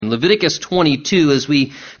Leviticus 22, as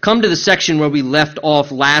we come to the section where we left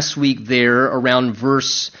off last week there around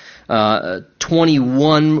verse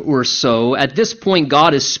 21 or so, at this point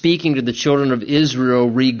God is speaking to the children of Israel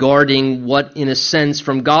regarding what, in a sense,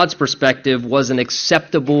 from God's perspective, was an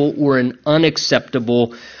acceptable or an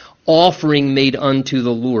unacceptable offering made unto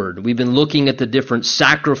the Lord. We've been looking at the different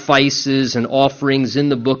sacrifices and offerings in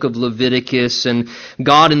the book of Leviticus, and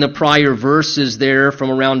God in the prior verses there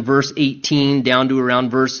from around verse 18 down to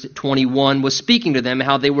around verse 21 was speaking to them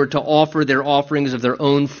how they were to offer their offerings of their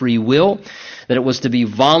own free will, that it was to be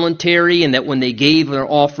voluntary, and that when they gave their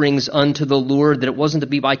offerings unto the Lord, that it wasn't to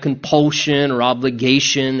be by compulsion or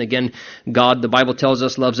obligation. Again, God, the Bible tells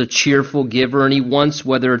us, loves a cheerful giver, and He wants,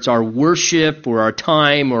 whether it's our worship or our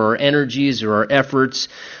time or our energies or our efforts,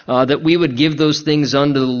 that we would give those things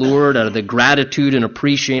unto the Lord out of the gratitude and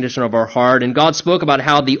appreciation of our heart. And God spoke about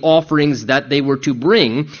how the offerings that they were to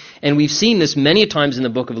bring, and we've seen this many times in the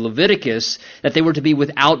book of Leviticus, that they were to be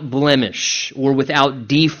without blemish or without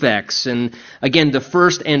defects. And again, the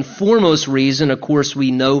first and foremost reason, of course,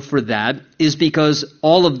 we know for that is because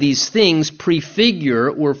all of these things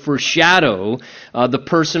prefigure or foreshadow the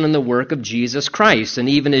person and the work of Jesus Christ. And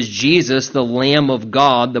even as Jesus, the Lamb of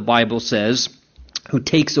God, the Bible says, who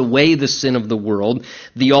takes away the sin of the world,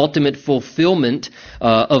 the ultimate fulfillment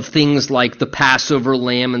of things like the Passover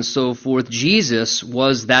lamb and so forth. Jesus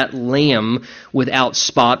was that lamb without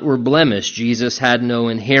spot or blemish. Jesus had no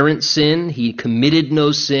inherent sin. He committed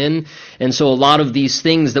no sin. And so a lot of these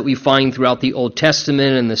things that we find throughout the Old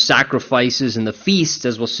Testament and the sacrifices and the feasts,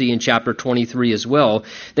 as we'll see in chapter 23 as well,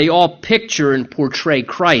 they all picture and portray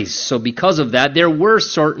Christ. So because of that, there were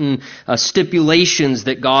certain stipulations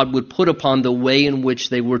that God would put upon the way in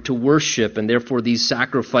which they were to worship, and therefore these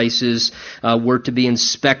sacrifices were to be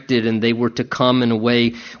inspected, and they were to come in a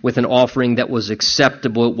way with an offering that was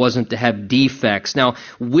acceptable. It wasn't to have defects. Now,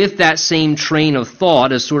 with that same train of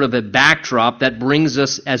thought as sort of a backdrop, that brings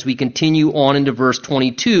us, as we continue on into verse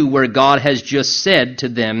 22, where God has just said to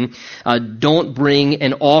them, don't bring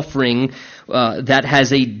an offering that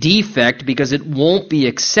has a defect because it won't be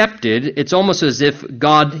accepted. It's almost as if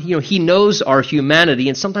God, He knows our humanity,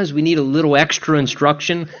 and sometimes we need a little extra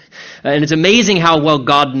instruction. And it's amazing how well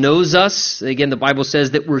God knows us. Again, the Bible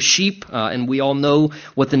says that we're sheep, and we all know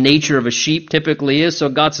what the nature of a sheep typically is. So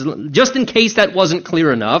God says, just in case that wasn't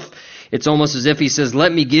clear enough, it's almost as if He says,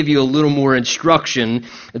 let me give you a little more instruction.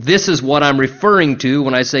 This is what I'm referring to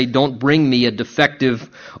when I say don't bring me a defective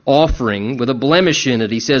offering with a blemish in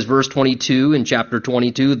it. He says, verse 22 in chapter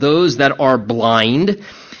 22, those that are blind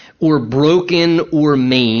or broken or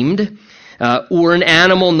maimed, or an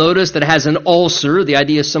animal, notice, that has an ulcer. The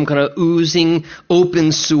idea is some kind of oozing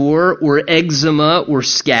open sore or eczema or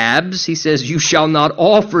scabs. He says, you shall not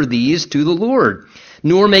offer these to the Lord,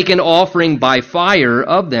 nor make an offering by fire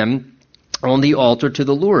of them on the altar to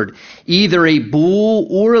the Lord. Either a bull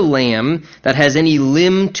or a lamb that has any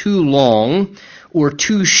limb too long or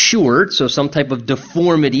too short, so some type of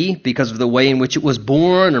deformity because of the way in which it was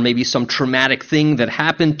born, or maybe some traumatic thing that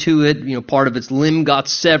happened to it, part of its limb got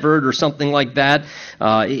severed or something like that,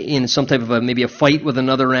 in some type of maybe a fight with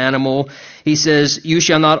another animal. He says, you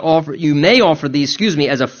may offer these,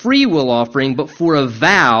 as a free will offering, but for a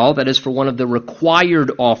vow, that is for one of the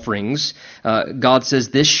required offerings, God says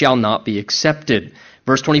this shall not be accepted.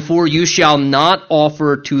 Verse 24, you shall not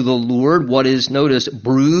offer to the Lord what is, notice,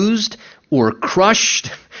 bruised or crushed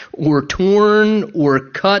or torn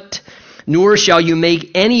or cut, nor shall you make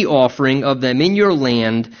any offering of them in your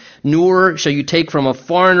land, nor shall you take from a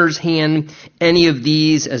foreigner's hand any of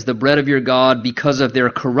these as the bread of your God, because of their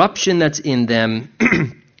corruption that's in them,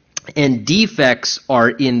 and defects are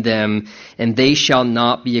in them, and they shall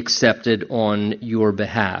not be accepted on your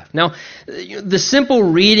behalf. Now, the simple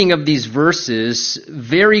reading of these verses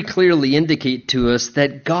very clearly indicate to us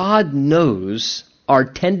that God knows our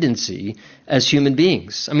tendency as human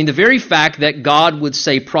beings. I mean, the very fact that God would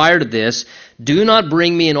say prior to this, do not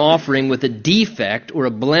bring me an offering with a defect or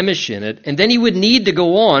a blemish in it. And then he would need to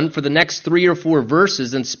go on for the next 3 or 4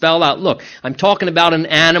 verses and spell out, look, I'm talking about an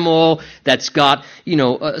animal that's got,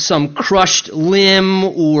 some crushed limb,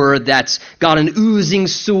 or that's got an oozing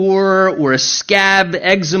sore, or a scab,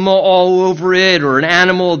 eczema all over it, or an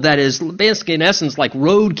animal that is basically, in essence, like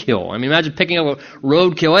roadkill. I mean, imagine picking up a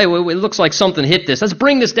roadkill. Hey, it looks like something hit this. Let's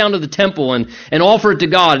bring this down to the temple and offer it to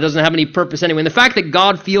God. It doesn't have any purpose anyway. And the fact that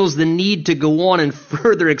God feels the need to go on and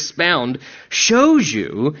further expound shows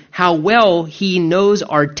you how well He knows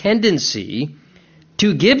our tendency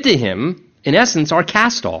to give to Him, in essence, our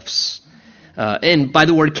cast-offs. And by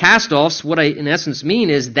the word cast-offs, what I in essence mean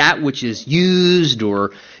is that which is used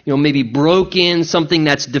or maybe broken, something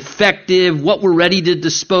that's defective, what we're ready to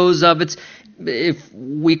dispose of. If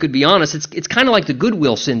we could be honest, it's kind of like the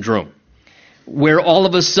Goodwill syndrome, where all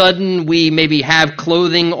of a sudden we maybe have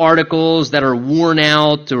clothing articles that are worn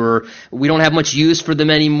out or we don't have much use for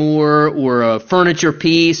them anymore, or a furniture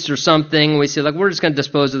piece or something. We say, we're just going to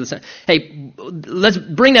dispose of this. Hey, let's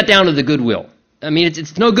bring that down to the Goodwill. I mean,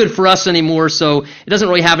 it's no good for us anymore, so it doesn't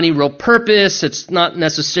really have any real purpose. It's not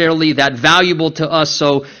necessarily that valuable to us,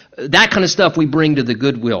 so that kind of stuff we bring to the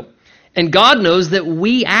Goodwill. And God knows that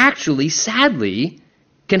we actually, sadly,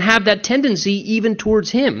 can have that tendency even towards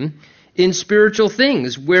Him in spiritual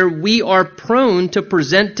things, where we are prone to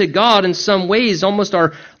present to God in some ways almost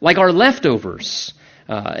like our leftovers.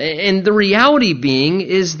 And the reality being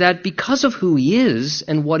is that because of who He is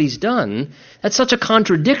and what He's done, that's such a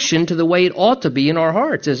contradiction to the way it ought to be in our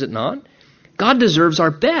hearts, is it not? God deserves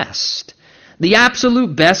our best, the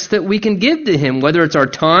absolute best that we can give to Him, whether it's our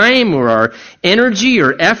time or our energy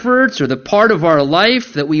or efforts or the part of our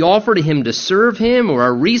life that we offer to Him to serve Him, or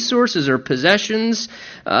our resources or possessions.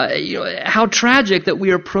 How tragic that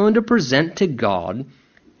we are prone to present to God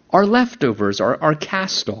our leftovers, our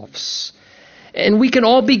cast-offs. And we can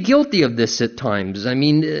all be guilty of this at times. I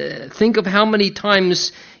mean, think of how many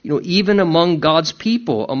times, even among God's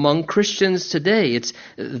people, among Christians today,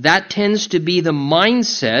 that tends to be the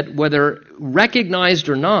mindset, whether recognized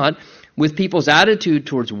or not, with people's attitude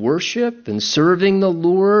towards worship and serving the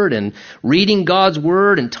Lord and reading God's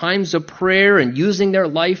Word and times of prayer and using their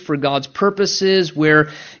life for God's purposes, where,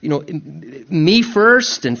 me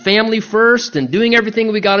first and family first and doing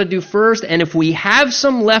everything we got to do first. And if we have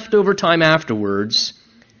some leftover time afterwards,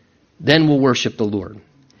 then we'll worship the Lord.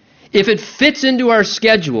 If it fits into our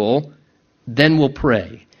schedule, then we'll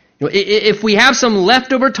pray. If we have some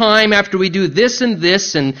leftover time after we do this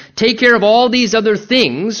and take care of all these other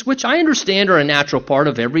things, which I understand are a natural part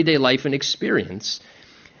of everyday life and experience,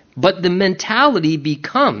 but the mentality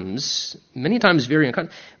becomes, many times very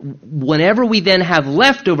uncomfortable, whenever we then have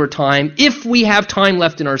leftover time, if we have time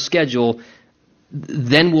left in our schedule,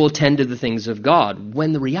 then we'll attend to the things of God.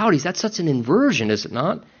 When the reality is that's such an inversion, is it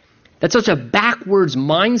not? That's such a backwards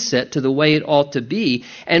mindset to the way it ought to be.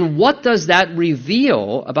 And what does that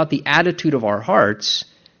reveal about the attitude of our hearts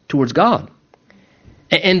towards God?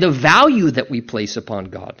 And the value that we place upon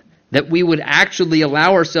God. That we would actually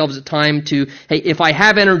allow ourselves a time to, hey, if I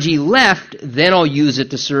have energy left, then I'll use it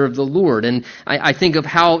to serve the Lord. And I think of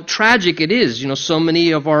how tragic it is, so many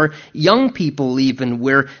of our young people even,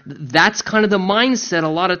 where that's kind of the mindset a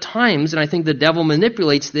lot of times, and I think the devil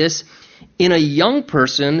manipulates this in a young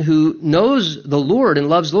person who knows the Lord and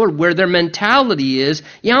loves the Lord, where their mentality is,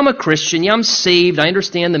 yeah, I'm a Christian, yeah, I'm saved, I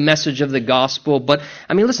understand the message of the gospel, but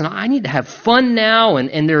I mean, listen, I need to have fun now,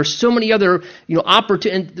 and there are so many other,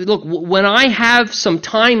 opportunities. Look, when I have some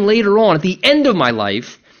time later on, at the end of my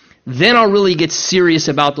life, then I'll really get serious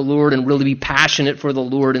about the Lord and really be passionate for the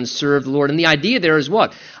Lord and serve the Lord. And the idea there is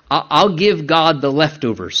what? I'll give God the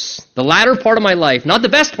leftovers, the latter part of my life, not the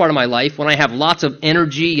best part of my life, when I have lots of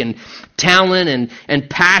energy and talent and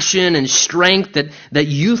passion and strength that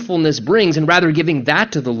youthfulness brings, and rather giving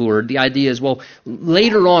that to the Lord. The idea is, well,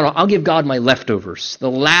 later on, I'll give God my leftovers,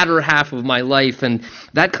 the latter half of my life. And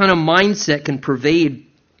that kind of mindset can pervade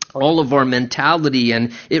all of our mentality,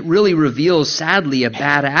 and it really reveals, sadly, a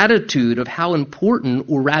bad attitude of how important,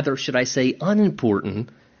 or rather, should I say, unimportant,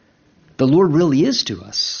 the Lord really is to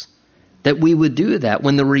us. That we would do that,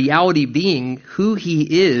 when the reality being who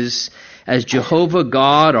He is as Jehovah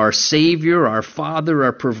God, our Savior, our Father,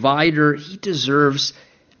 our Provider, He deserves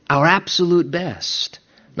our absolute best.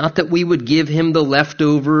 Not that we would give Him the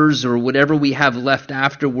leftovers or whatever we have left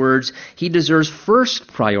afterwards. He deserves first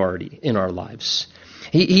priority in our lives.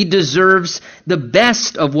 He deserves the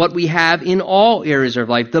best of what we have in all areas of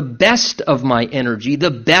life, the best of my energy,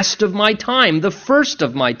 the best of my time, the first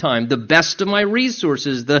of my time, the best of my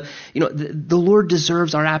resources. The Lord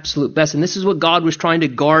deserves our absolute best. And this is what God was trying to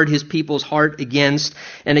guard His people's heart against.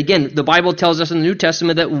 And again, the Bible tells us in the New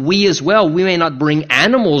Testament that we as well, we may not bring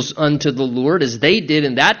animals unto the Lord as they did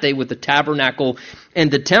in that day with the tabernacle and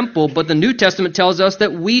the temple, but the New Testament tells us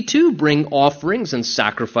that we too bring offerings and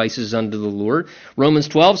sacrifices unto the Lord. Romans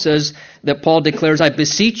 12 says that Paul declares, I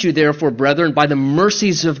beseech you therefore, brethren, by the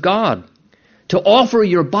mercies of God, to offer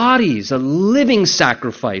your bodies a living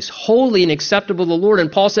sacrifice, holy and acceptable to the Lord. And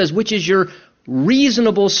Paul says, which is your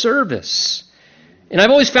reasonable service. And I've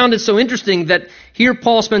always found it so interesting that here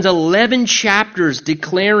Paul spends 11 chapters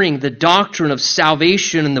declaring the doctrine of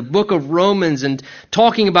salvation in the book of Romans and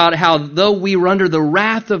talking about how though we were under the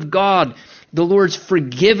wrath of God, the Lord's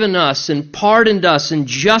forgiven us and pardoned us and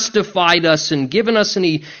justified us and given us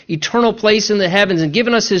an eternal place in the heavens and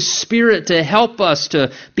given us His Spirit to help us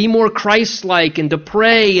to be more Christ-like and to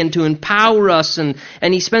pray and to empower us. And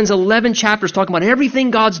He spends 11 chapters talking about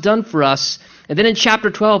everything God's done for us. And then in chapter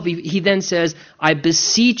 12, he then says, I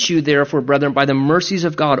beseech you, therefore, brethren, by the mercies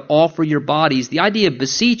of God, offer your bodies. The idea of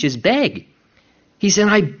beseech is beg. He said,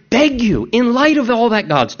 I beg you, in light of all that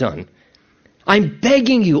God's done, I'm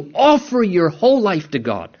begging you, offer your whole life to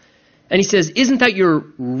God. And he says, isn't that your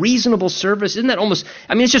reasonable service? Isn't that almost,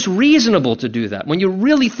 it's just reasonable to do that. When you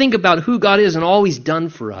really think about who God is and all He's done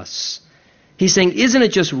for us, He's saying, isn't it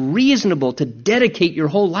just reasonable to dedicate your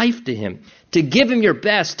whole life to Him, to give Him your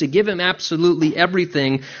best, to give Him absolutely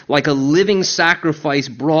everything, like a living sacrifice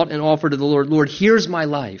brought and offered to the Lord? Lord, here's my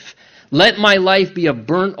life. Let my life be a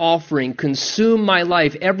burnt offering. Consume my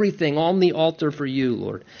life, everything on the altar for you,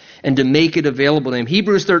 Lord, and to make it available to Him.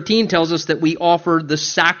 Hebrews 13 tells us that we offer the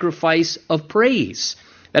sacrifice of praise.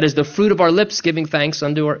 That is the fruit of our lips, giving thanks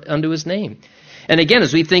unto His name. And again,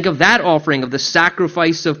 as we think of that offering, of the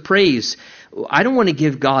sacrifice of praise, I don't want to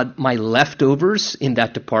give God my leftovers in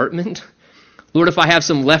that department. Lord, if I have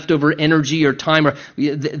some leftover energy or time,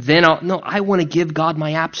 I want to give God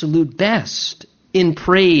my absolute best in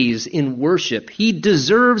praise, in worship. He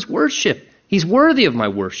deserves worship. He's worthy of my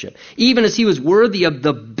worship, even as He was worthy of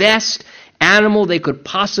the best animal they could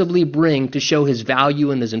possibly bring to show His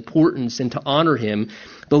value and His importance and to honor Him.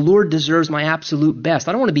 The Lord deserves my absolute best.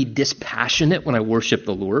 I don't want to be dispassionate when I worship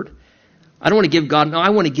the Lord. I want to give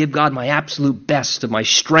God my absolute best of my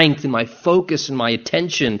strength and my focus and my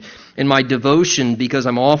attention and my devotion, because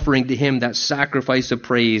I'm offering to Him that sacrifice of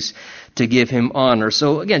praise to give Him honor.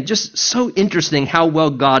 So again, just so interesting how well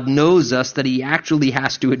God knows us that He actually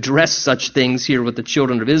has to address such things here with the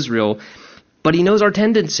children of Israel. But He knows our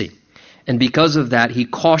tendency. And because of that, He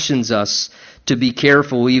cautions us to be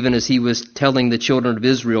careful, even as He was telling the children of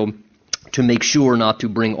Israel to make sure not to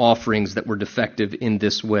bring offerings that were defective in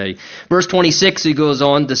this way. Verse 26, he goes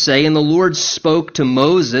on to say, And the Lord spoke to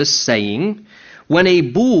Moses, saying, When a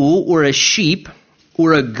bull or a sheep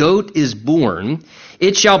or a goat is born,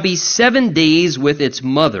 it shall be 7 days with its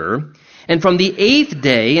mother, and from the 8th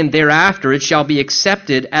day and thereafter it shall be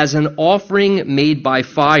accepted as an offering made by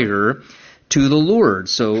fire to the Lord.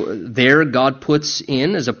 So there God puts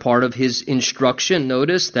in, as a part of His instruction,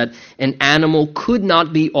 notice that an animal could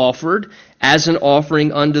not be offered as an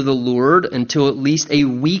offering unto the Lord until at least a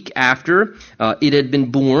week after it had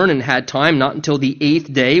been born and had time. Not until the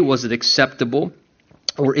 8th day was it acceptable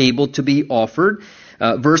or able to be offered.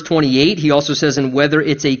 Verse 28, he also says, And whether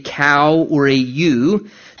it's a cow or a ewe,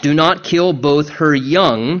 do not kill both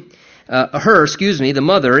the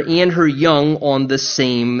mother, and her young on the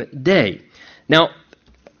same day. Now,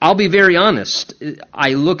 I'll be very honest.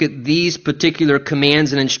 I look at these particular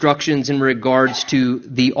commands and instructions in regards to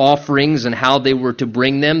the offerings and how they were to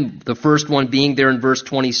bring them. The first one being there in verse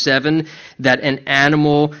 27, that an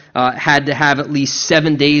animal had to have at least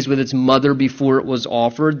 7 days with its mother before it was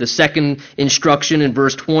offered. The second instruction in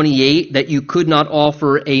verse 28, that you could not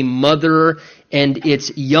offer a mother and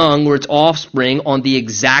its young or its offspring on the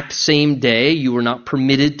exact same day. You were not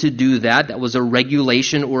permitted to do that. That was a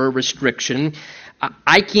regulation or a restriction.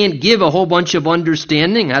 I can't give a whole bunch of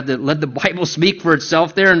understanding. I have to let the Bible speak for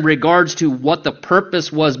itself there in regards to what the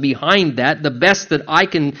purpose was behind that. The best that I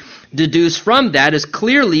can deduce from that is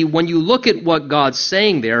clearly, when you look at what God's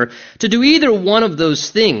saying there, to do either one of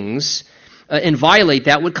those things and violate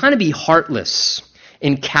that would kind of be heartless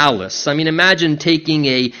and callous. I mean, imagine taking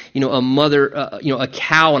a mother, a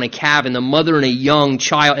cow and a calf, and the mother and a young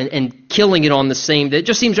child, and killing it on the same day. It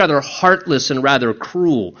just seems rather heartless and rather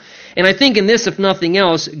cruel. And I think in this, if nothing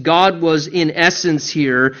else, God was in essence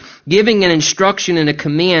here giving an instruction and a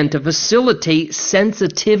command to facilitate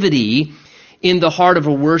sensitivity in the heart of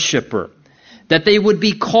a worshiper. That they would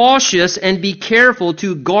be cautious and be careful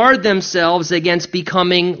to guard themselves against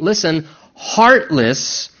becoming,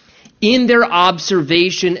 heartless in their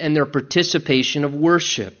observation and their participation of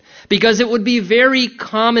worship. Because it would be very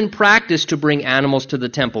common practice to bring animals to the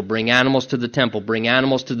temple, bring animals to the temple, bring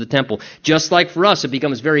animals to the temple. Just like for us, it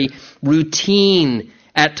becomes very routine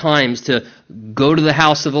at times to go to the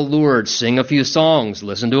house of the Lord, sing a few songs,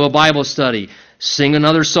 listen to a Bible study, sing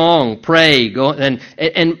another song, pray, go and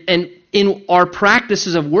in our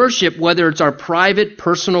practices of worship, whether it's our private,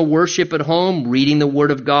 personal worship at home, reading the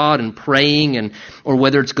Word of God and praying, or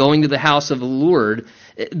whether it's going to the house of the Lord,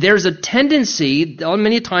 there's a tendency,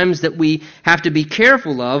 many times, that we have to be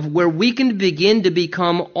careful of, where we can begin to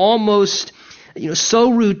become almost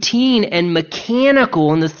so routine and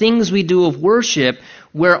mechanical in the things we do of worship,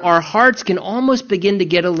 where our hearts can almost begin to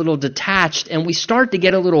get a little detached, and we start to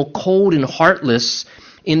get a little cold and heartless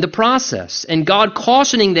in the process. And God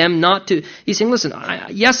cautioning them not to, he's saying, listen,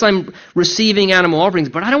 yes, I'm receiving animal offerings,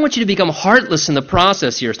 but I don't want you to become heartless in the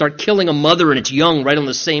process here. Start killing a mother and its young right on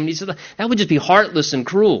the same. He said, that would just be heartless and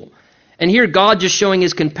cruel. And here God just showing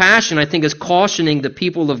his compassion, I think, is cautioning the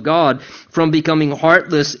people of God from becoming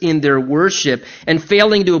heartless in their worship and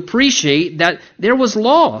failing to appreciate that there was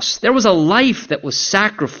loss. There was a life that was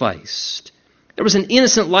sacrificed. There was an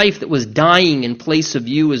innocent life that was dying in place of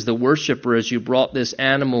you as the worshiper as you brought this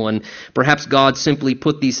animal. And perhaps God simply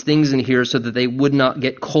put these things in here so that they would not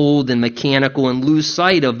get cold and mechanical and lose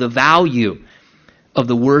sight of the value of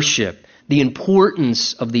the worship, the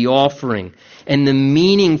importance of the offering, and the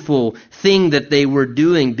meaningful thing that they were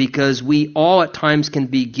doing, because we all at times can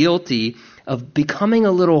be guilty of becoming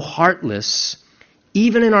a little heartless,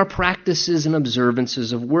 even in our practices and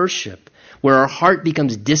observances of worship, where our heart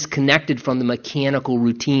becomes disconnected from the mechanical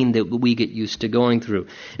routine that we get used to going through.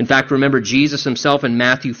 In fact, remember Jesus himself in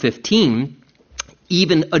Matthew 15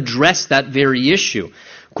 even addressed that very issue.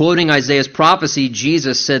 Quoting Isaiah's prophecy,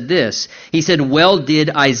 Jesus said this. He said, "Well did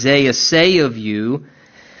Isaiah say of you,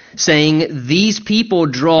 saying, these people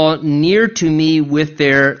draw near to me with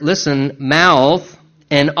their," listen, "mouth,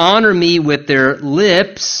 and honor me with their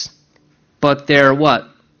lips, but their" what?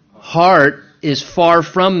 "Heart is far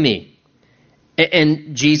from me."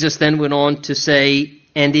 And Jesus then went on to say,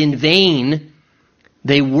 "And in vain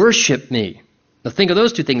they worship me." Now think of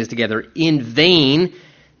those two things together. In vain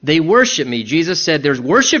they worship me. Jesus said there's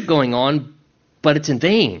worship going on, but it's in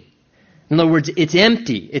vain. In other words, it's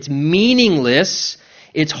empty. It's meaningless.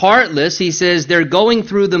 It's heartless. He says they're going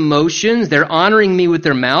through the motions. They're honoring me with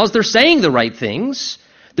their mouths. They're saying the right things.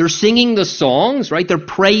 They're singing the songs, right? They're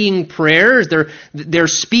praying prayers. They're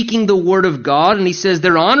speaking the word of God. And he says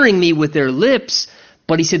they're honoring me with their lips.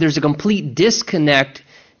 But he said there's a complete disconnect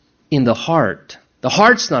in the heart. The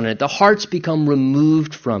heart's not in it. The heart's become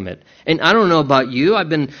removed from it. And I don't know about you. I've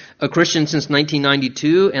been a Christian since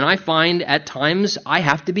 1992. And I find at times I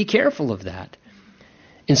have to be careful of that.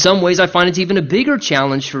 In some ways, I find it's even a bigger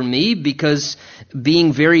challenge for me, because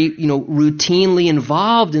being very, routinely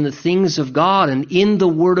involved in the things of God and in the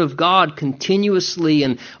Word of God continuously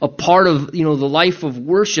and a part of, the life of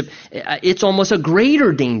worship, it's almost a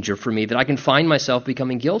greater danger for me that I can find myself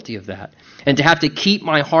becoming guilty of that. And to have to keep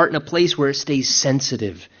my heart in a place where it stays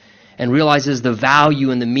sensitive and realizes the value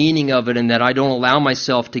and the meaning of it, and that I don't allow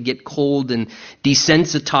myself to get cold and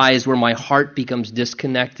desensitized where my heart becomes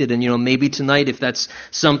disconnected. And, maybe tonight, if that's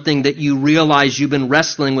something that you realize you've been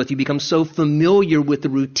wrestling with, you become so familiar with the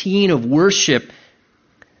routine of worship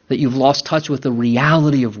that you've lost touch with the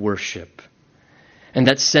reality of worship. And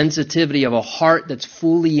that sensitivity of a heart that's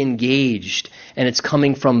fully engaged, and it's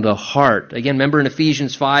coming from the heart. Again, remember in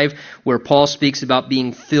Ephesians 5 where Paul speaks about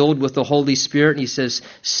being filled with the Holy Spirit, and he says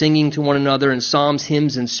singing to one another in psalms,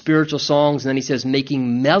 hymns, and spiritual songs, and then he says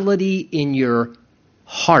making melody in your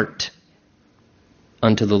heart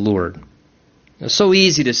unto the Lord. It's so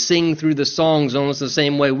easy to sing through the songs almost the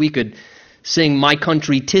same way we could sing My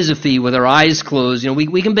Country 'Tis of Thee with our eyes closed.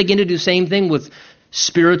 We can begin to do the same thing with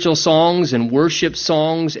spiritual songs and worship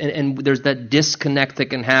songs, and there's that disconnect that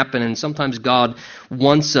can happen. And sometimes God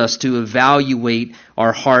wants us to evaluate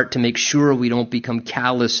our heart to make sure we don't become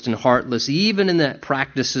calloused and heartless, even in the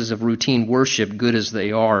practices of routine worship, good as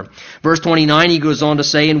they are. Verse 29, he goes on to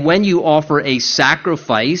say, "And when you offer a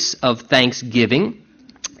sacrifice of thanksgiving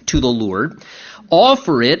to the Lord,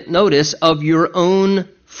 offer it," notice, "of your own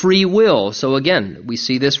free will." So again, we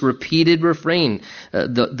see this repeated refrain,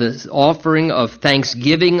 the offering of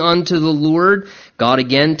thanksgiving unto the Lord. God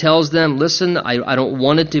again tells them, listen, I don't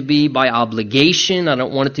want it to be by obligation. I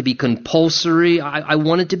don't want it to be compulsory. I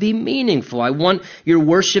want it to be meaningful. I want your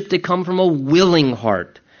worship to come from a willing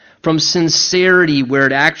heart, from sincerity where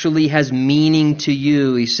it actually has meaning to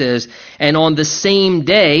you, he says. "And on the same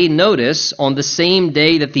day," notice, "on the same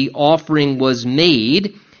day that the offering was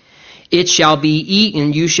made, it shall be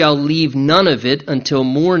eaten, you shall leave none of it until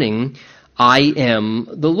morning. I am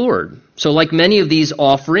the Lord." So like many of these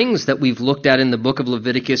offerings that we've looked at in the book of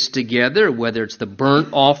Leviticus together, whether it's the burnt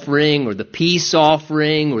offering or the peace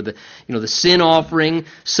offering or the sin offering,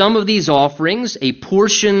 some of these offerings, a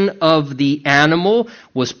portion of the animal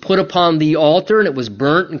was put upon the altar and it was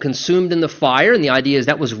burnt and consumed in the fire, and the idea is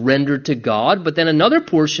that was rendered to God. But then another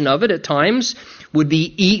portion of it at times would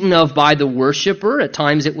be eaten of by the worshiper. At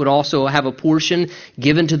times it would also have a portion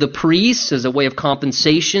given to the priests as a way of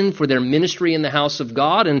compensation for their ministry in the house of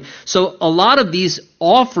God. And so a lot of these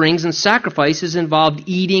offerings and sacrifices involved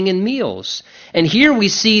eating and meals. And here we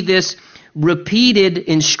see this repeated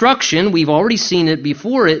instruction. We've already seen it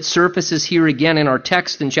before. It surfaces here again in our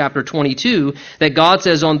text in chapter 22, that God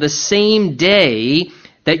says on the same day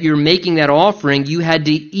that you're making that offering, you had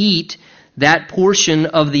to eat that portion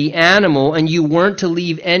of the animal, and you weren't to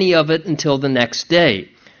leave any of it until the next day.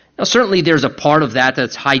 Now, certainly there's a part of that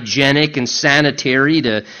that's hygienic and sanitary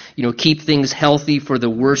to, keep things healthy for the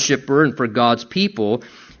worshiper and for God's people.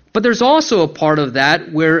 But there's also a part of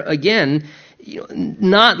that where, again,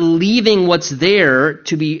 not leaving what's there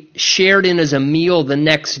to be shared in as a meal the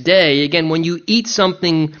next day. Again, when you eat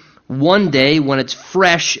something one day, when it's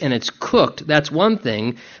fresh and it's cooked, that's one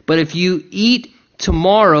thing. But if you eat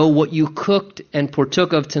tomorrow what you cooked and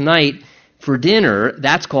partook of tonight for dinner,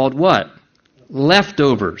 that's called what?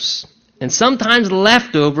 Leftovers. And sometimes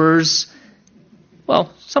leftovers,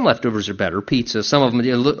 well, some leftovers are better, pizza, some of them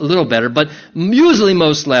are a little better, but usually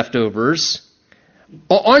most leftovers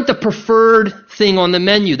aren't the preferred thing on the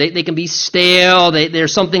menu. They can be stale,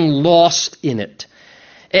 there's something lost in it.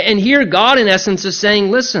 And here God, in essence, is saying,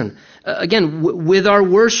 listen, again, with our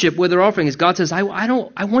worship, with our offerings, God says, I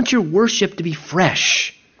want your worship to be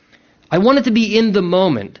fresh. I want it to be in the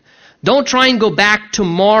moment. Don't try and go back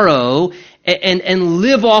tomorrow and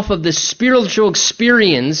live off of the spiritual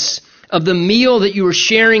experience of the meal that you were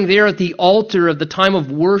sharing there at the altar of the time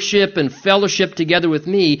of worship and fellowship together with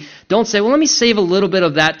me. Don't say, well, let me save a little bit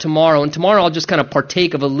of that tomorrow, and tomorrow I'll just kind of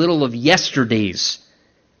partake of a little of yesterday's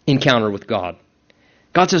encounter with God.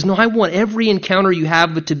 God says, no, I want every encounter you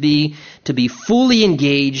have to be fully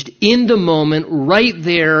engaged in the moment, right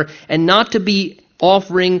there, and not to be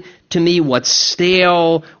offering to me what's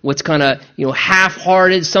stale, what's kind of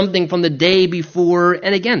half-hearted, something from the day before.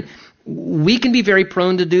 And again, we can be very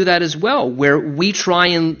prone to do that as well, where we try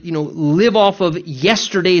and live off of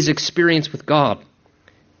yesterday's experience with God.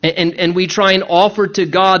 And we try and offer to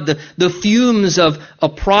God the fumes of a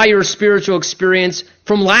prior spiritual experience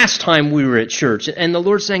from last time we were at church. And the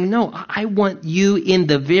Lord's saying, no, I want you in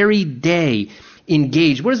the very day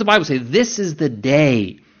engaged. What does the Bible say? This is the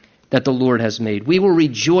day that the Lord has made. We will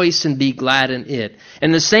rejoice and be glad in it.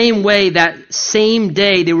 And the same way, that same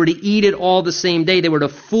day, they were to eat it all the same day. They were to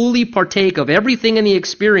fully partake of everything in the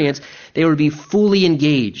experience. They were to be fully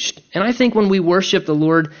engaged. And I think when we worship the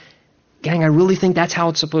Lord, gang, I really think that's how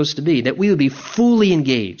it's supposed to be, that we would be fully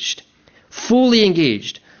engaged,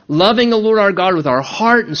 loving the Lord our God with our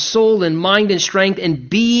heart and soul and mind and strength, and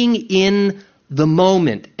being in the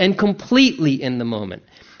moment and completely in the moment.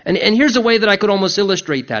 And here's a way that I could almost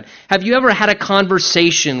illustrate that. Have you ever had a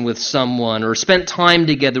conversation with someone or spent time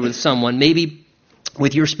together with someone, maybe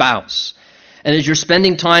with your spouse? And as you're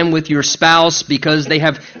spending time with your spouse because they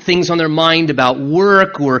have things on their mind about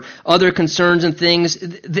work or other concerns and things,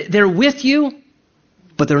 they're with you,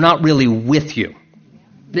 but they're not really with you.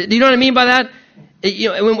 Do you know what I mean by that?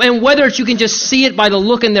 And whether it's you can just see it by the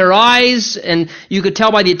look in their eyes and you could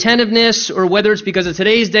tell by the attentiveness, or whether it's because of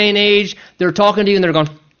today's day and age, they're talking to you and they're going,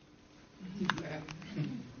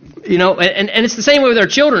 and it's the same way with our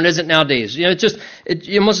children, isn't it, nowadays?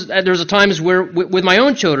 There's a times where with my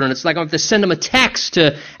own children, it's like I have to send them a text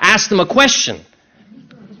to ask them a question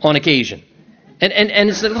on occasion. And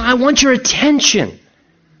it's like, I want your attention.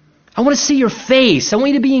 I want to see your face. I want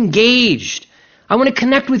you to be engaged. I want to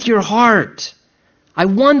connect with your heart. I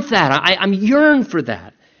want that. I'm yearn for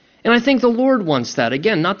that. And I think the Lord wants that.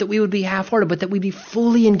 Again, not that we would be half-hearted, but that we be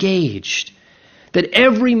fully engaged. That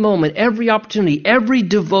every moment, every opportunity, every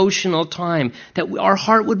devotional time, that our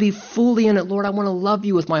heart would be fully in it. Lord, I want to love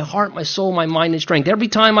you with my heart, my soul, my mind, and strength. Every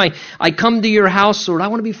time I come to your house, Lord, I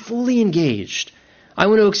want to be fully engaged. I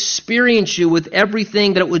want to experience you with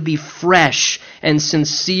everything, that it would be fresh and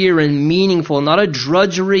sincere and meaningful, not a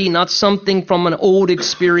drudgery, not something from an old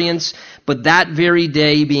experience, but that very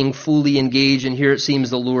day being fully engaged. And here it seems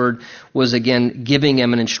the Lord was again giving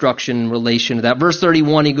him an instruction in relation to that. Verse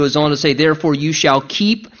 31, he goes on to say, therefore you shall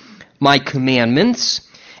keep my commandments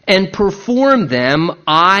and perform them.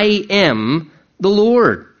 I am the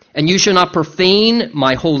Lord. And you shall not profane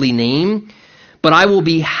my holy name, but I will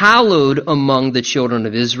be hallowed among the children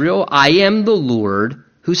of Israel. I am the Lord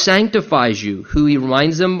who sanctifies you, who, he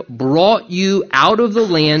reminds them, brought you out of the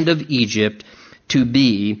land of Egypt to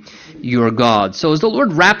be your God. So as the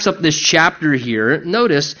Lord wraps up this chapter here,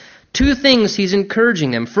 notice two things he's encouraging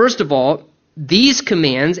them. First of all, these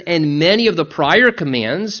commands and many of the prior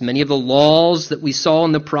commands, many of the laws that we saw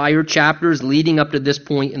in the prior chapters leading up to this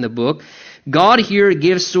point in the book, God here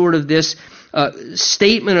gives sort of this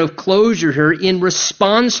statement of closure here in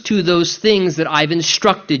response to those things that I've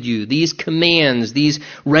instructed you, these commands, these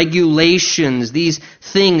regulations, these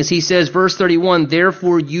things. He says, verse 31,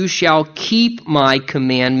 therefore you shall keep my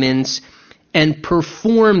commandments and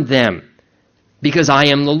perform them, because I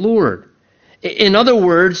am the Lord. In other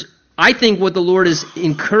words, I think what the Lord is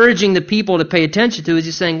encouraging the people to pay attention to is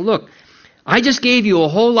he's saying, look, I just gave you a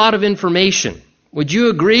whole lot of information. Would you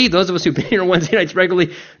agree? Those of us who've been here on Wednesday nights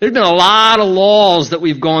regularly, there's been a lot of laws that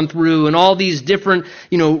we've gone through and all these different,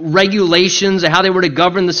 regulations of how they were to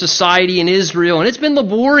govern the society in Israel. And it's been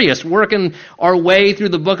laborious working our way through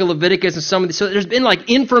the book of Leviticus and some of these. So there's been like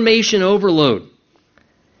information overload.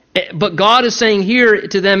 But God is saying here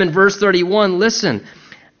to them in verse 31, listen,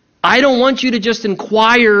 I don't want you to just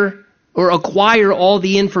inquire or acquire all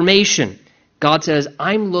the information. God says,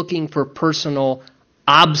 I'm looking for personal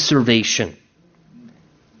observation.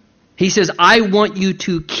 He says, I want you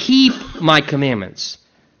to keep my commandments.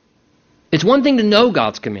 It's one thing to know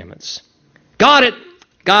God's commandments. Got it.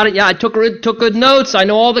 Yeah, I took good notes. I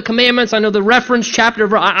know all the commandments. I know the reference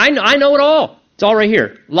chapter. I know it all. It's all right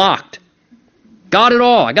here, locked. Got it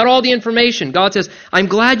all. I got all the information. God says, I'm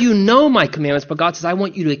glad you know my commandments, but God says, I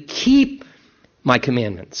want you to keep my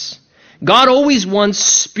commandments. God always wants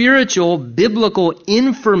spiritual, biblical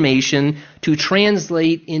information to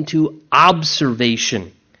translate into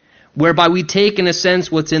observation, whereby we take, in a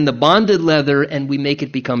sense, what's in the bonded leather and we make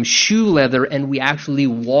it become shoe leather and we actually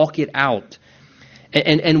walk it out.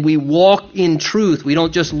 And we walk in truth. We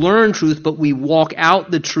don't just learn truth, but we walk out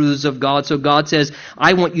the truths of God. So God says,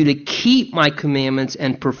 I want you to keep my commandments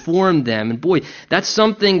and perform them. And boy, that's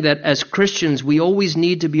something that as Christians we always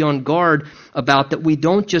need to be on guard about, that we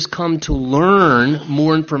don't just come to learn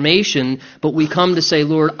more information, but we come to say,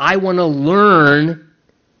 Lord, I want to learn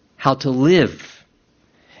how to live.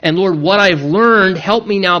 And Lord, what I've learned, help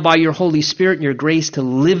me now by your Holy Spirit and your grace to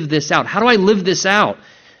live this out. How do I live this out?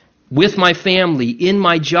 With my family, in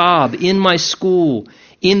my job, in my school,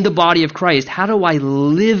 in the body of Christ. How do I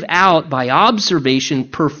live out by observation,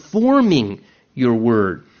 performing your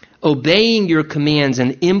word, obeying your commands,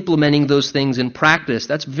 and implementing those things in practice?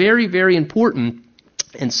 That's very, very important,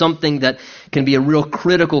 and something that can be a real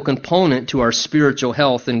critical component to our spiritual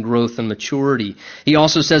health and growth and maturity. He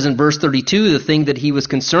also says in verse 32, the thing that he was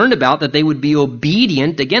concerned about, that they would be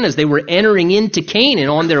obedient, again, as they were entering into Canaan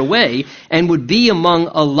on their way, and would be among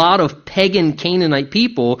a lot of pagan Canaanite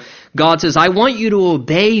people. God says, I want you to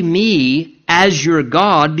obey me as your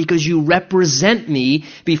God, because you represent me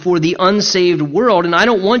before the unsaved world. And I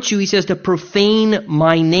don't want you, he says, to profane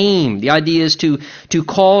my name. The idea is to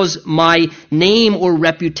cause my name or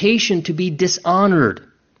reputation to be dishonored.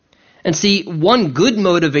 And see, one good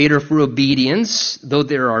motivator for obedience, though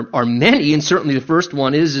there are many, and certainly the first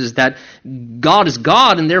one is that God is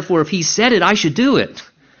God, and therefore if he said it, I should do it.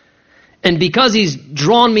 And because he's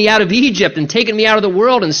drawn me out of Egypt and taken me out of the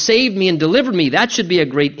world and saved me and delivered me, that should be a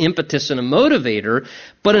great impetus and a motivator.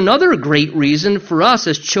 But another great reason for us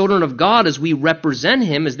as children of God, as we represent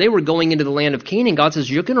him, as they were going into the land of Canaan, God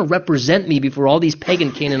says, you're going to represent me before all these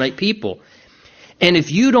pagan Canaanite people. And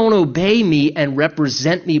if you don't obey me and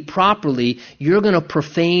represent me properly, you're going to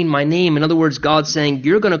profane my name. In other words, God's saying,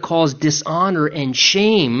 you're going to cause dishonor and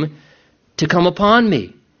shame to come upon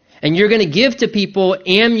me. And you're going to give to people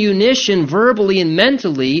ammunition verbally and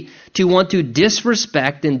mentally to want to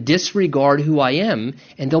disrespect and disregard who I am,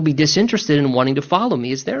 and they'll be disinterested in wanting to follow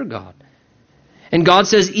me as their God. And God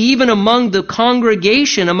says, even among the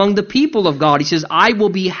congregation, among the people of God, he says, I will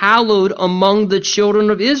be hallowed among the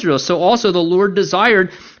children of Israel. So also the Lord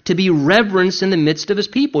desired to be reverenced in the midst of his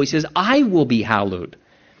people. He says, I will be hallowed.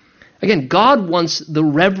 Again, God wants the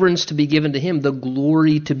reverence to be given to him, the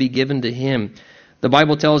glory to be given to him. The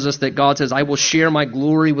Bible tells us that God says, I will share my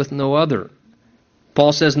glory with no other.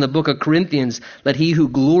 Paul says in the book of Corinthians, let he who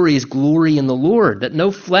glories glory in the Lord, that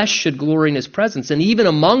no flesh should glory in his presence. And even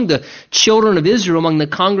among the children of Israel, among the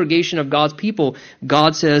congregation of God's people,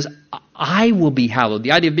 God says, I will be hallowed.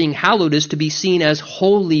 The idea of being hallowed is to be seen as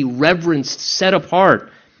holy, reverenced, set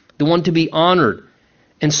apart, the one to be honored.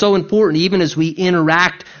 And so important, even as we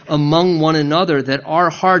interact among one another, that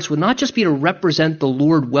our hearts would not just be to represent the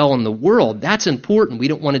Lord well in the world. That's important. We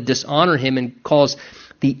don't want to dishonor him and cause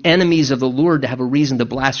the enemies of the Lord to have a reason to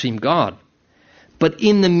blaspheme God. But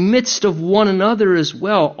in the midst of one another as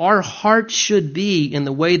well, our hearts should be in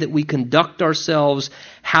the way that we conduct ourselves,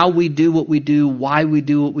 how we do what we do, why we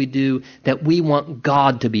do what we do, that we want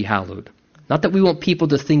God to be hallowed. Not that we want people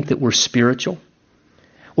to think that we're spiritual,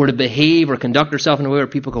 or to behave or conduct ourselves in a way where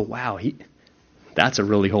people go, wow, that's a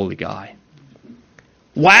really holy guy.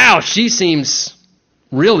 Wow, she seems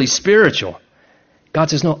really spiritual. God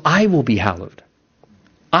says, no, I will be hallowed.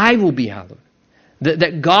 I will be hallowed.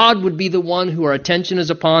 That God would be the one who our attention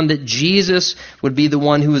is upon, that Jesus would be the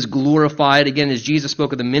one who is glorified. Again, as Jesus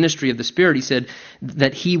spoke of the ministry of the Spirit, he said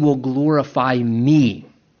that he will glorify me.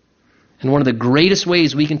 And one of the greatest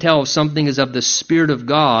ways we can tell if something is of the Spirit of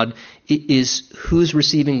God is who's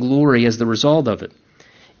receiving glory as the result of it.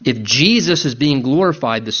 If Jesus is being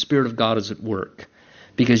glorified, the Spirit of God is at work.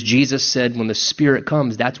 Because Jesus said when the Spirit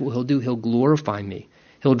comes, that's what he'll do. He'll glorify me.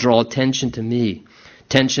 He'll draw attention to me.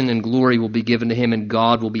 Attention and glory will be given to him, and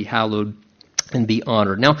God will be hallowed and be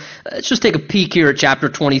honored. Now, let's just take a peek here at chapter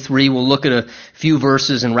 23. We'll look at a few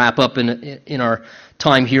verses and wrap up in our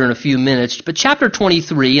time here in a few minutes. But chapter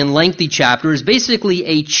 23, a lengthy chapter, is basically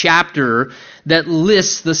a chapter that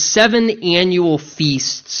lists the 7 annual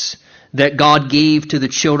feasts that God gave to the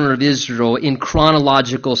children of Israel in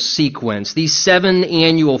chronological sequence. These 7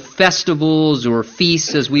 annual festivals, or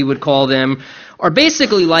feasts as we would call them, are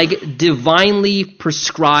basically like divinely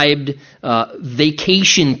prescribed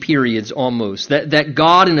vacation periods almost. That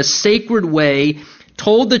God in a sacred way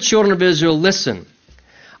told the children of Israel, listen,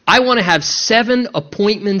 I want to have 7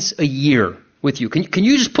 appointments a year with you. Can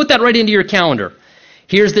you just put that right into your calendar?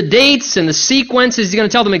 Here's the dates and the sequences. He's going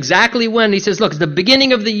to tell them exactly when. He says, look, it's the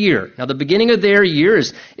beginning of the year. Now, the beginning of their year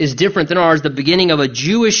is different than ours. The beginning of a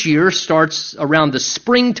Jewish year starts around the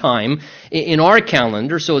springtime in our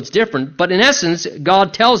calendar, so it's different. But in essence,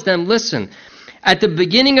 God tells them, listen, at the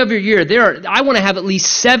beginning of your year, I want to have at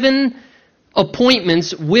least 7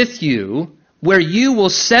 appointments with you where you will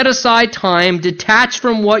set aside time, detach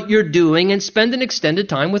from what you're doing, and spend an extended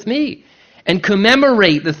time with me. And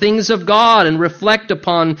commemorate the things of God and reflect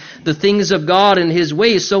upon the things of God and his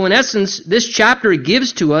ways. So in essence, this chapter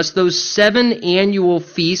gives to us those 7 annual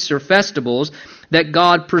feasts or festivals that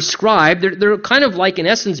God prescribed. They're kind of like, in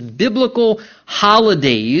essence, biblical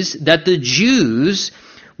holidays that the Jews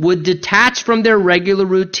would detach from their regular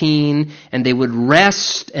routine, and they would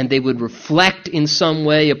rest and they would reflect in some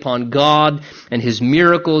way upon God and his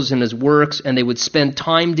miracles and his works, and they would spend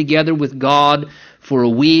time together with God for a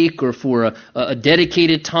week or for a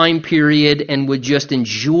dedicated time period, and would just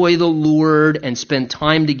enjoy the Lord and spend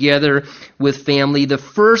time together with family. The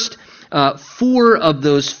first 4 of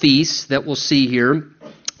those feasts that we'll see here,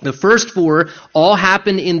 the first 4 all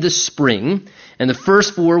happen in the spring. And the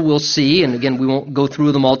first 4 we'll see, and again, we won't go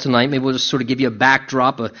through them all tonight. Maybe we'll just sort of give you a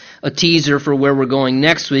backdrop, a teaser for where we're going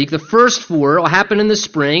next week. The first 4 will happen in the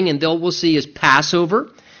spring, and we'll see is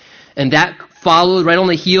Passover. And that followed right on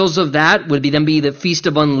the heels of that would be the Feast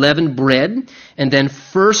of Unleavened Bread, and then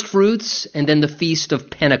First Fruits, and then the Feast of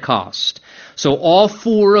Pentecost. So all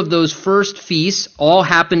 4 of those first feasts all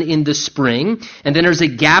happen in the spring, and then there's a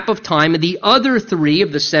gap of time, and the other 3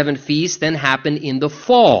 of the 7 feasts then happen in the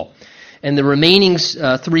fall. And the remaining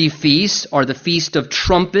 3 feasts are the Feast of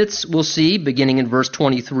Trumpets, we'll see, beginning in verse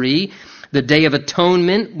 23, the Day of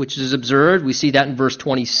Atonement, which is observed, we see that in verse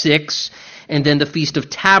 26, and then the Feast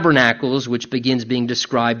of Tabernacles, which begins being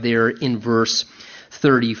described there in verse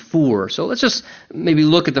 34. So let's just maybe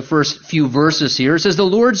look at the first few verses here. It says, the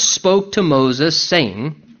Lord spoke to Moses,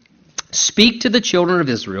 saying, speak to the children of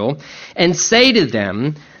Israel, and say to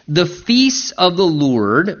them, the feasts of the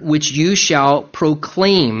Lord, which you shall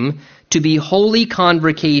proclaim to be holy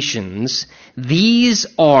convocations, these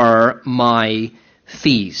are my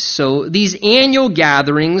feasts. So these annual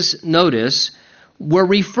gatherings, notice, were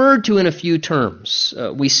referred to in a few terms.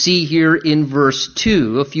 We see here in verse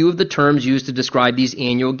 2 a few of the terms used to describe these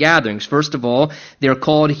annual gatherings. First of all, they're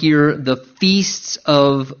called here the feasts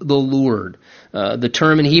of the Lord. The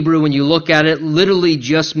term in Hebrew, when you look at it, literally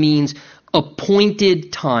just means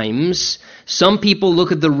appointed times. Some people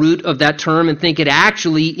look at the root of that term and think it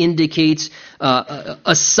actually indicates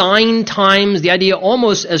assigned times, the idea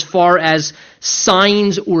almost as far as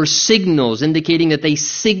signs or signals, indicating that they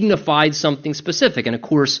signified something specific. And of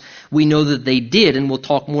course, we know that they did, and we'll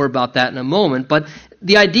talk more about that in a moment. But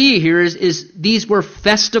the idea here is these were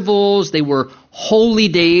festivals, they were holy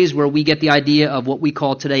days where we get the idea of what we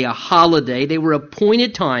call today a holiday. They were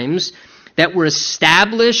appointed times that were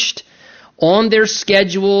established on their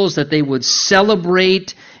schedules, that they would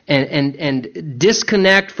celebrate and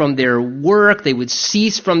disconnect from their work. They would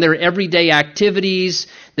cease from their everyday activities.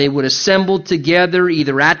 They would assemble together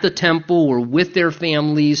either at the temple or with their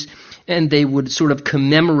families, and they would sort of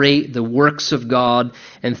commemorate the works of God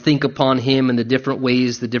and think upon him in the different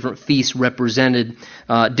ways the different feasts represented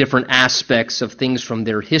different aspects of things from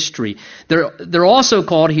their history. They're also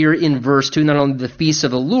called here in verse 2 not only the feasts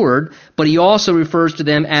of the Lord, but he also refers to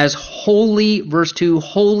them as holy, verse 2,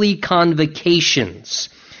 holy convocations.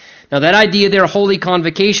 Now that idea there, holy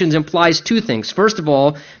convocations, implies 2 things. First of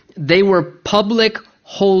all, they were public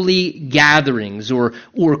holy gatherings or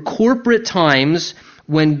corporate times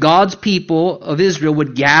when God's people of Israel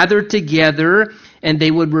would gather together and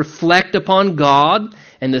they would reflect upon God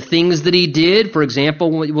and the things that he did. For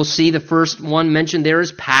example, we'll see the first one mentioned there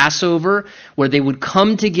is Passover, where they would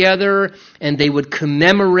come together and they would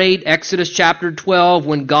commemorate Exodus chapter 12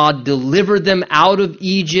 when God delivered them out of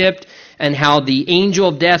Egypt and how the angel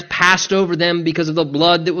of death passed over them because of the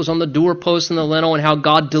blood that was on the doorpost and the lintel, and how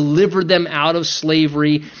God delivered them out of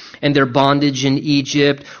slavery and their bondage in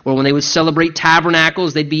Egypt. Or when they would celebrate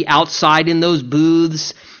tabernacles, they'd be outside in those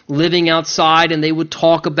booths, living outside, and they would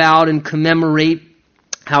talk about and commemorate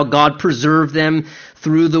how God preserved them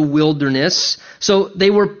through the wilderness. So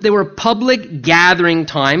they were public gathering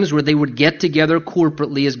times where they would get together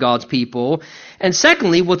corporately as God's people. And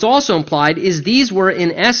secondly, what's also implied is these were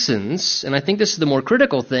in essence, and I think this is the more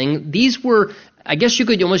critical thing, these were, I guess you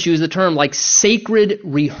could almost use the term like sacred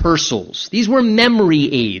rehearsals. These were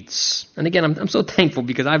memory aids. And again, I'm so thankful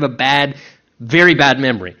because I have a very bad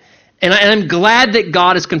memory. And I'm glad that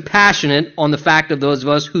God is compassionate on the fact of those of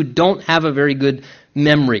us who don't have a very good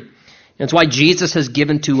memory. That's why Jesus has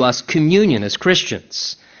given to us communion as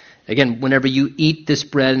Christians. Again, whenever you eat this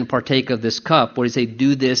bread and partake of this cup, what does he say?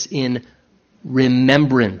 Do this in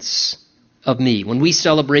remembrance of me. When we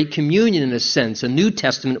celebrate communion, in a sense, a New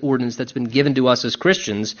Testament ordinance that's been given to us as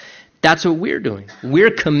Christians, that's what we're doing.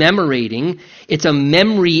 We're commemorating. It's a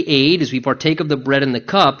memory aid as we partake of the bread and the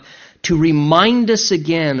cup to remind us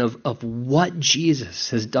again of what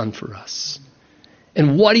Jesus has done for us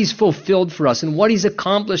and what he's fulfilled for us and what he's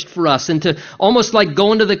accomplished for us, and to almost like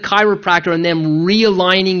going to the chiropractor and then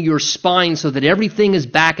realigning your spine so that everything is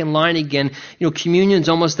back in line again. You know, communion's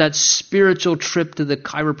almost that spiritual trip to the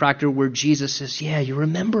chiropractor where Jesus says, yeah, you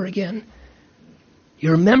remember again?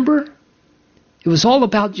 You remember? It was all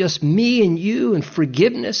about just me and you and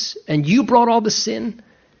forgiveness, and you brought all the sin,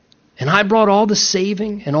 and I brought all the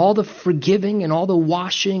saving and all the forgiving and all the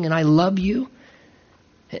washing, and I love you.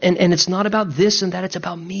 And it's not about this and that. It's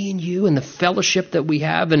about me and you and the fellowship that we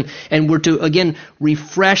have. And we're to, again,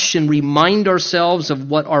 refresh and remind ourselves of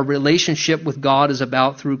what our relationship with God is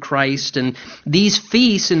about through Christ. And these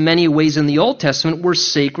feasts, in many ways in the Old Testament, were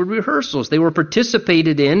sacred rehearsals. They were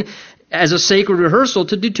participated in as a sacred rehearsal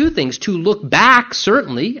to do two things. To look back,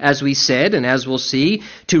 certainly, as we said, and as we'll see,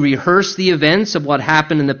 to rehearse the events of what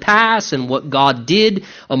happened in the past and what God did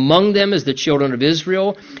among them as the children of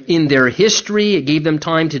Israel. In their history, it gave them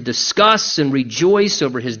time to discuss and rejoice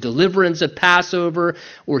over his deliverance at Passover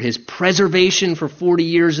or his preservation for 40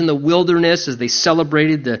 years in the wilderness as they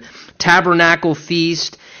celebrated the tabernacle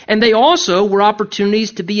feast. And they also were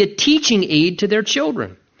opportunities to be a teaching aid to their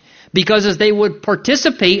children. Because as they would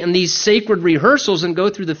participate in these sacred rehearsals and go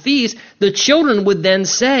through the feast, the children would then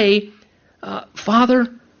say, Father,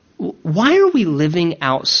 why are we living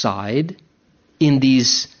outside in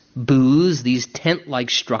these booths, these tent-like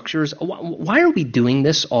structures? Why are we doing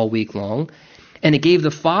this all week long? And it gave the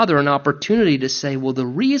father an opportunity to say, well, the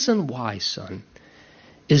reason why, son,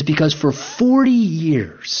 is because for 40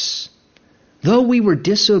 years, though we were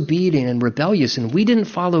disobedient and rebellious and we didn't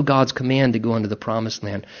follow God's command to go into the promised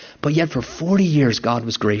land, but yet for 40 years God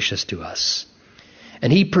was gracious to us.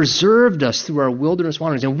 And he preserved us through our wilderness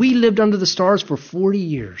wanderings. And we lived under the stars for 40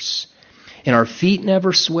 years. And our feet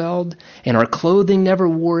never swelled and our clothing never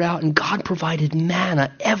wore out. And God provided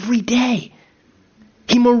manna every day.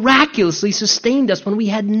 He miraculously sustained us when we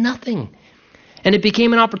had nothing. And it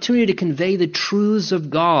became an opportunity to convey the truths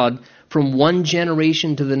of God from one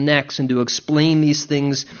generation to the next and to explain these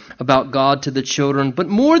things about God to the children. But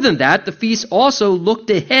more than that, the feast also looked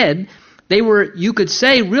ahead. They were, you could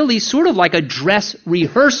say, really sort of like a dress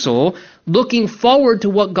rehearsal, looking forward to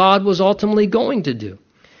what God was ultimately going to do.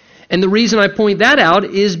 And the reason I point that out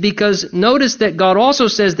is because notice that God also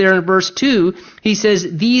says there in verse 2, he says,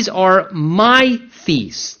 these are my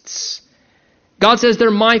feasts. God says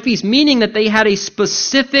they're my feasts, meaning that they had a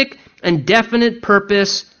specific and definite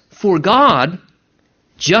purpose for God,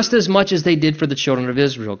 just as much as they did for the children of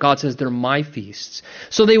Israel. God says they're my feasts.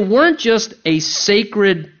 So they weren't just a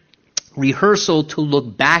sacred rehearsal to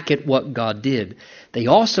look back at what God did. They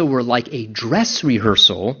also were like a dress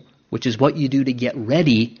rehearsal, which is what you do to get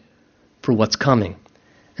ready for what's coming.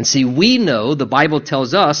 And see, we know, the Bible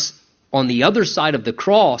tells us, on the other side of the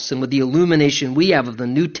cross and with the illumination we have of the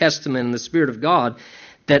New Testament and the Spirit of God,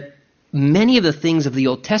 that many of the things of the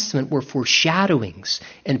Old Testament were foreshadowings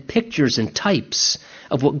and pictures and types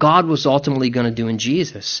of what God was ultimately going to do in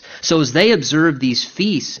Jesus. So as they observed these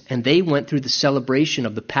feasts and they went through the celebration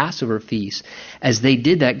of the Passover feast, as they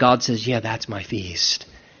did that, God says, yeah, that's my feast.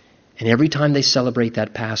 And every time they celebrate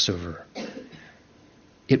that Passover,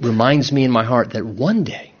 it reminds me in my heart that one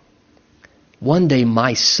day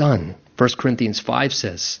my Son, 1 Corinthians 5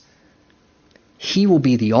 says, he will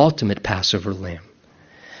be the ultimate Passover lamb,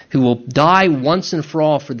 who will die once and for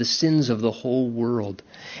all for the sins of the whole world.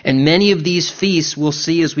 And many of these feasts, we'll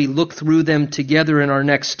see as we look through them together in our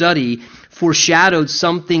next study, foreshadowed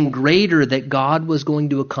something greater that God was going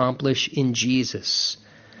to accomplish in Jesus.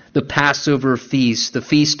 The Passover feast, the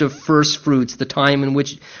Feast of First Fruits, the time in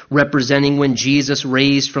which representing when Jesus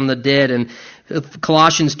raised from the dead. And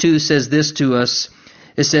Colossians 2 says this to us.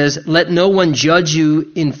 It says, let no one judge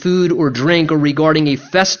you in food or drink or regarding a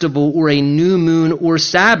festival or a new moon or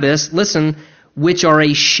Sabbath, listen, which are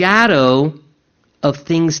a shadow of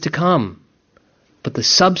things to come. But the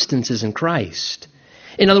substance is in Christ.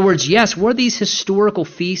 In other words, yes, were these historical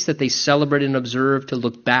feasts that they celebrated and observed to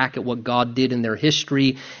look back at what God did in their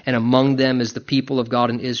history and among them as the people of God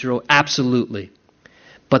in Israel? Absolutely.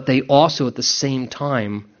 But they also at the same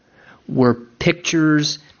time were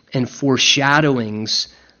pictures and foreshadowings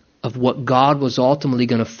of what God was ultimately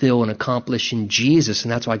going to fill and accomplish in Jesus.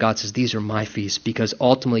 And that's why God says, these are my feasts, because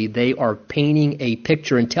ultimately they are painting a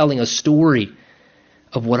picture and telling a story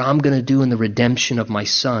of what I'm going to do in the redemption of my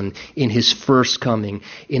Son, in his first coming,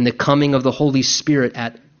 in the coming of the Holy Spirit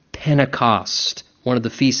at Pentecost, one of the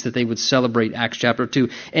feasts that they would celebrate, Acts chapter 2,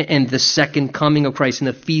 and the second coming of Christ in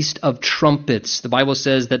the Feast of Trumpets. The Bible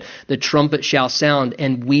says that the trumpet shall sound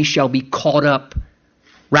and we shall be caught up,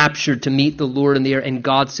 raptured to meet the Lord in the air. And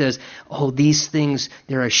God says, oh, these things,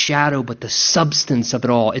 they're a shadow, but the substance of it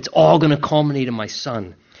all, it's all going to culminate in my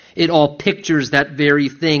Son. It all pictures that very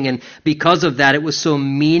thing. And because of that, it was so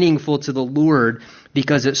meaningful to the Lord,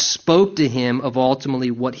 because it spoke to him of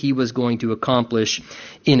ultimately what he was going to accomplish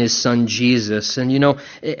in his Son Jesus. And you know,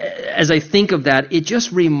 as I think of that, it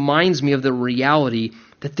just reminds me of the reality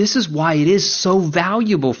that this is why it is so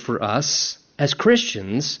valuable for us as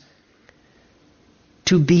Christians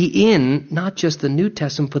to be in not just the New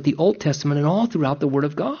Testament, but the Old Testament and all throughout the Word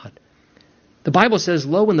of God. The Bible says,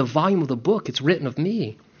 lo, in the volume of the book, it's written of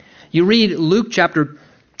me. You read Luke chapter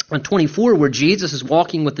 24, where Jesus is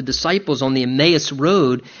walking with the disciples on the Emmaus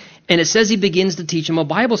Road, and it says he begins to teach them a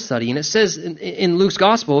Bible study. And it says in Luke's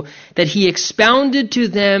gospel that he expounded to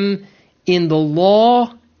them in the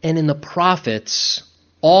law and in the prophets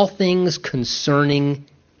all things concerning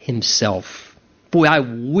himself. Boy, I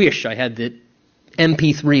wish I had the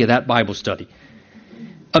MP3 of that Bible study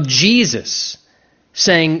of Jesus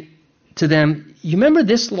saying to them, you remember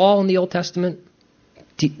this law in the Old Testament?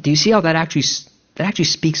 Do you see how that actually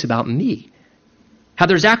speaks about me? How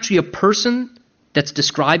there's actually a person that's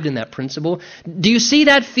described in that principle? Do you see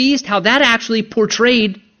that feast? How that actually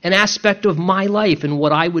portrayed an aspect of my life and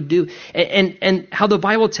what I would do? And how the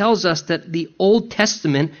Bible tells us that the Old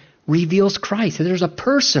Testament reveals Christ. That there's a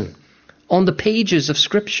person on the pages of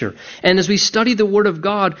Scripture. And as we study the Word of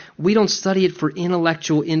God, we don't study it for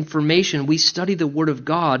intellectual information. We study the Word of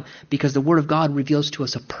God because the Word of God reveals to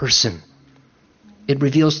us a person. It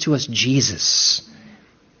reveals to us Jesus.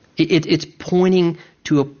 It's pointing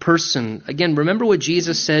to a person. Again, remember what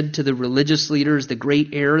Jesus said to the religious leaders, the great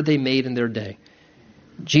error they made in their day.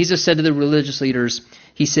 Jesus said to the religious leaders,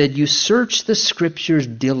 he said, you search the Scriptures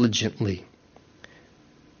diligently.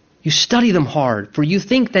 You study them hard, for you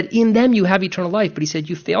think that in them you have eternal life. But he said,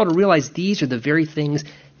 you fail to realize these are the very things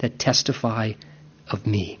that testify of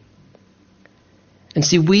me. And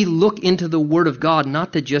see, we look into the Word of God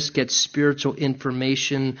not to just get spiritual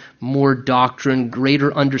information, more doctrine,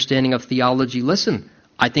 greater understanding of theology. Listen,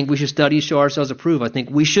 I think we should study to show ourselves approved. I think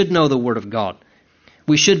we should know the Word of God.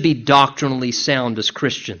 We should be doctrinally sound as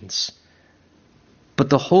Christians. But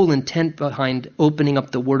the whole intent behind opening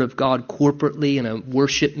up the Word of God corporately in a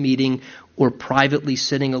worship meeting or privately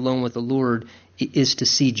sitting alone with the Lord is to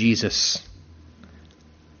see Jesus.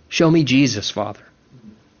 Show me Jesus, Father.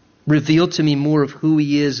 Reveal to me more of who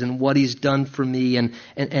he is and what he's done for me,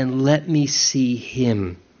 and let me see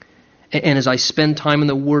him. And as I spend time in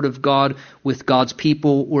the Word of God with God's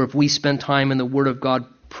people, or if we spend time in the Word of God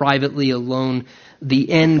privately alone,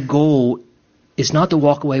 the end goal is not to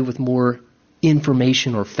walk away with more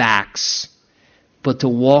information or facts, but to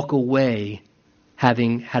walk away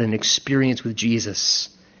having had an experience with Jesus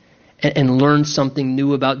and learn something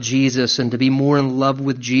new about Jesus and to be more in love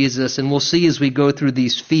with Jesus. And we'll see as we go through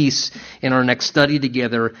these feasts in our next study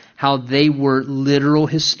together how they were literal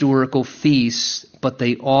historical feasts, but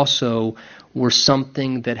they also were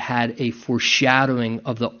something that had a foreshadowing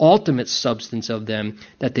of the ultimate substance of them,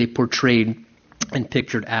 that they portrayed and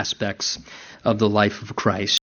pictured aspects of the life of Christ.